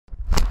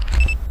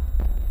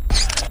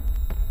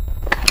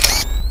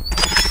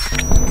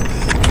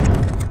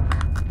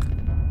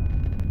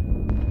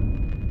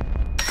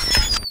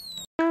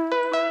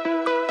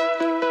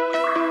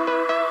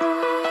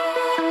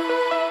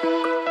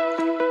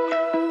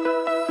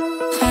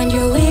Find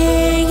your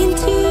way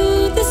into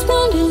this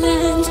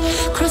wonderland.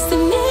 Cross the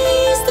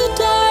maze, the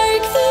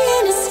dark, the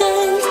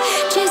innocent.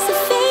 Chase the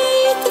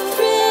faith, the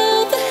thrill,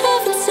 the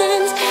heaven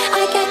sent.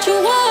 I got you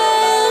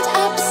wild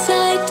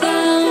upside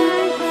down.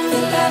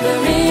 The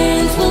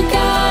labyrinth will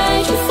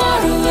guide you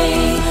far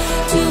away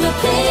to a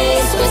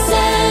place where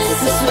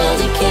senses will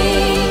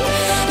decay.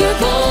 Your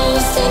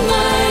ghost and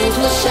mind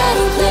will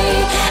shadow play.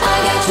 I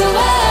got you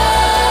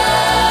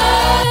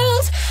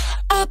wild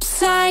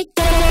upside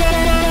down.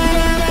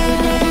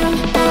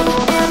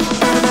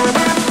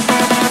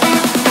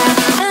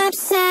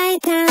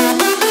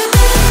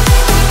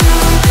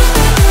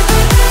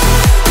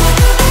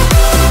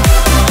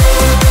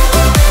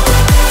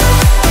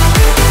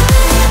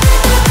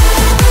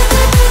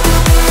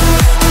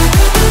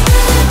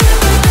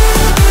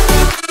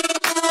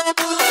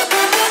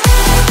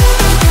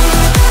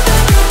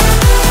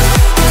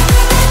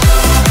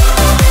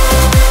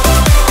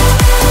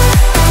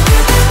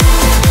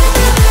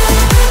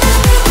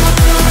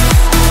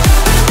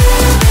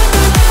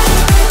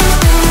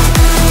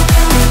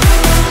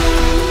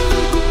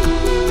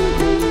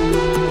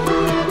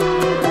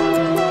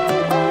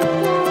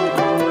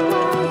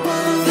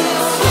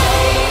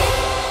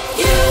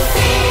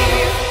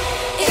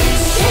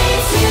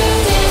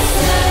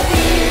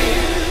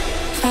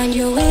 Find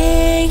your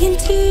way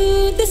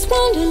into this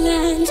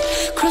wonderland.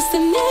 Cross the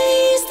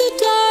maze, the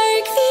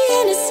dark, the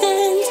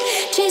innocent.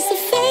 Chase the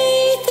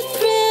faith, the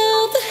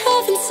thrill, the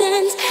heaven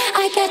sent. I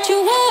got you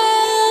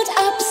wild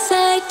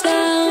upside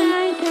down.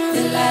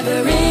 The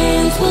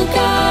labyrinth will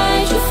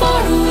guide you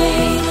far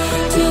away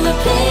to a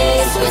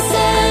place where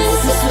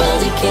senses will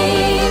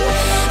decay.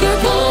 Your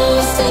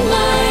ghost and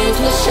mind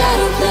will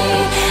shadow play.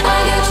 I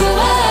got you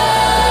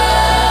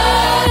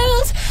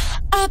wild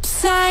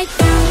upside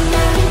down.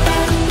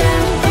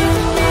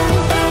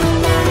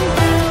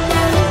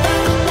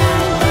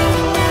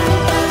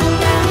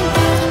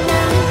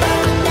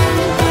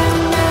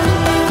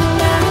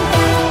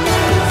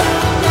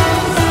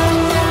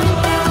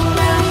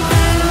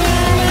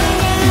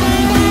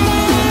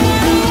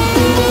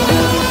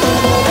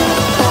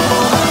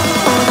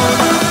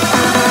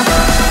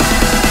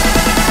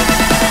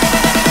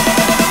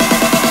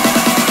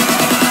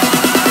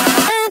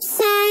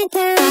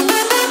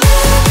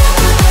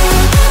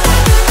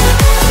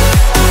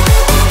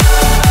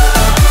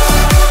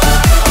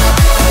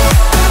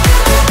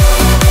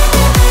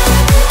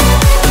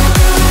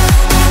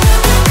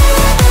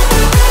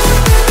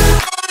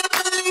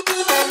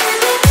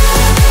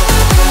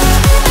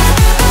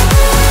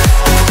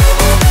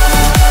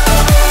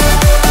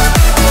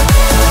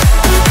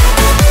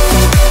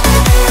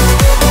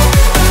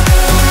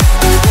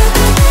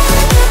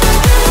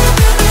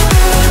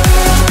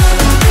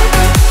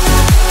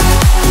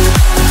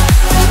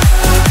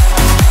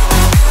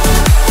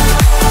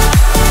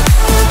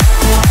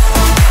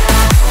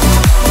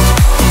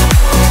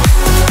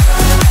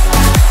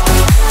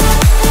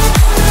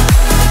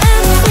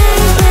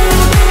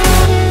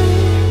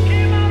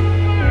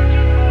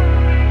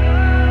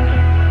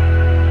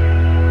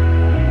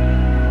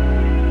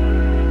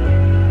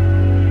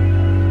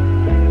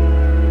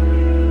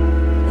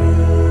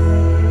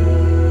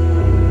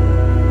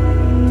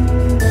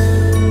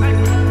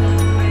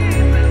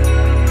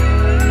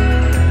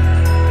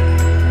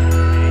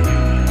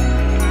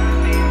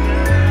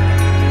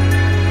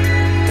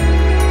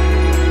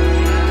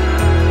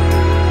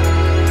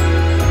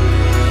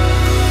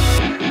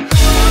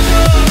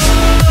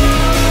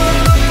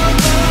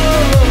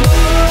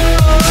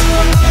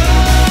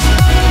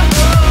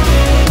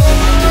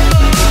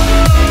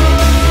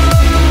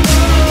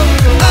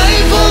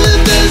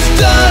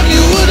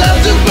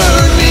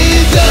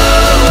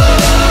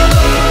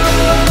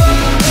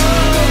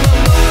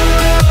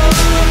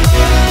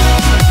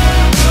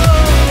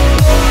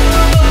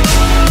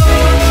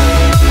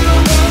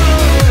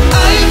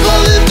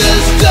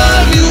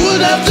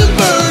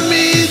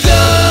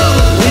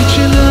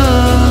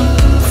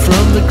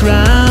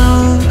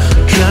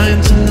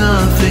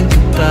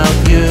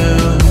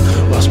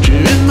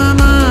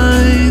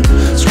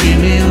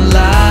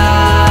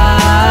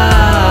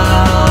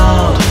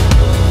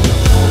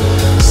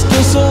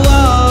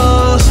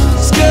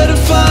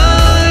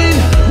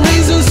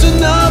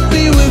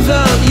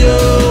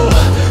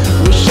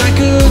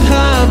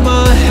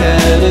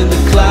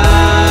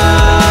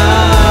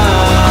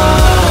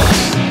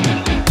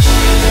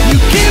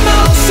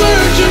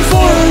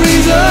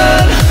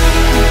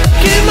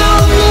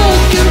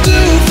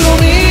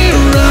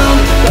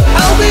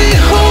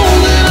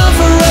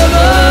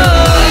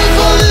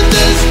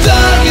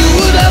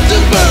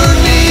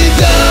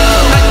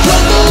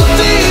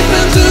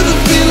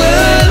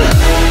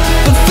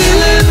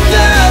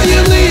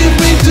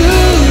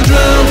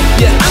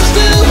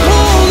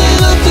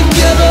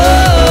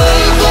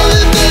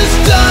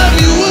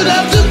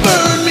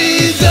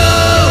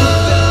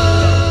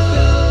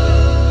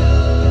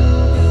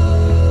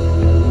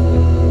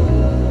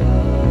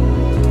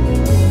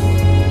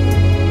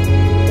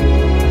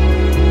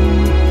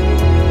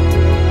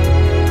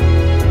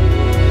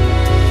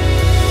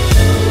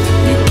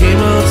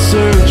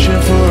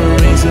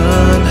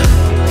 reason.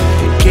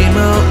 Came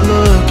out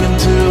looking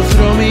to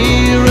throw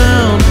me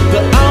around,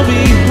 but I'll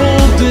be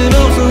holding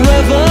on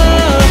forever.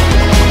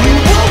 You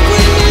won't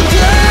bring me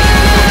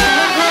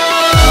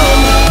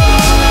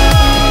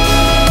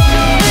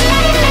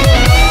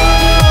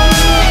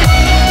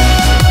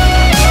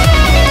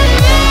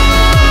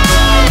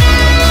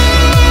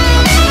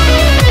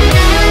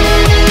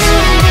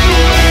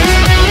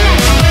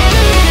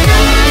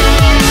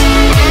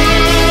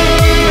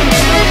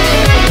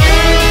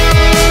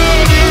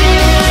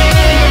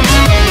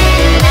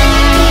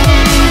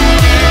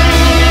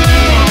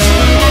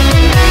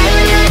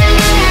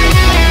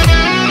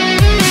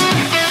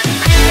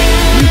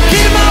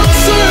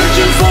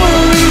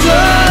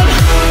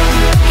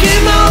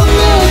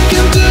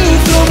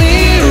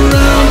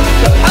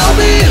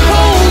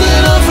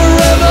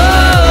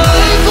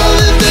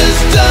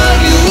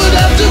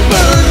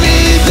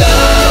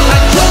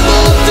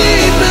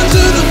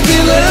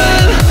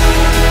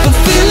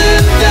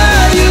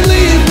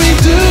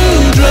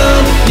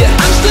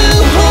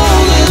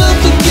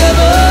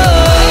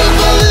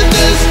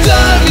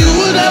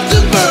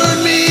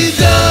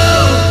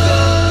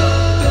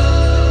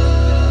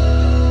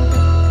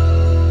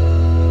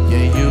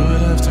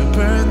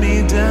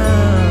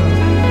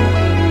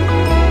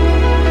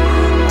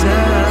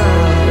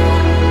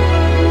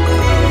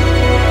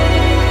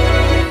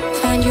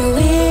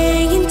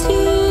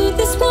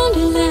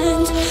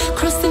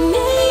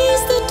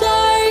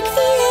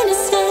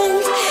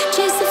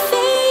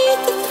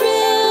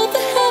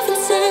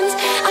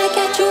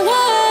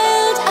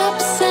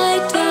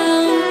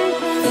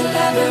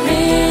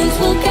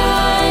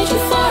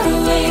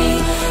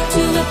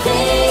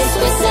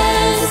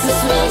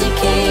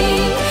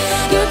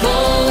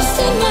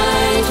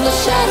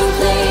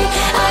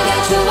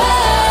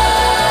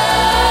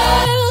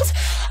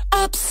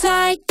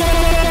upside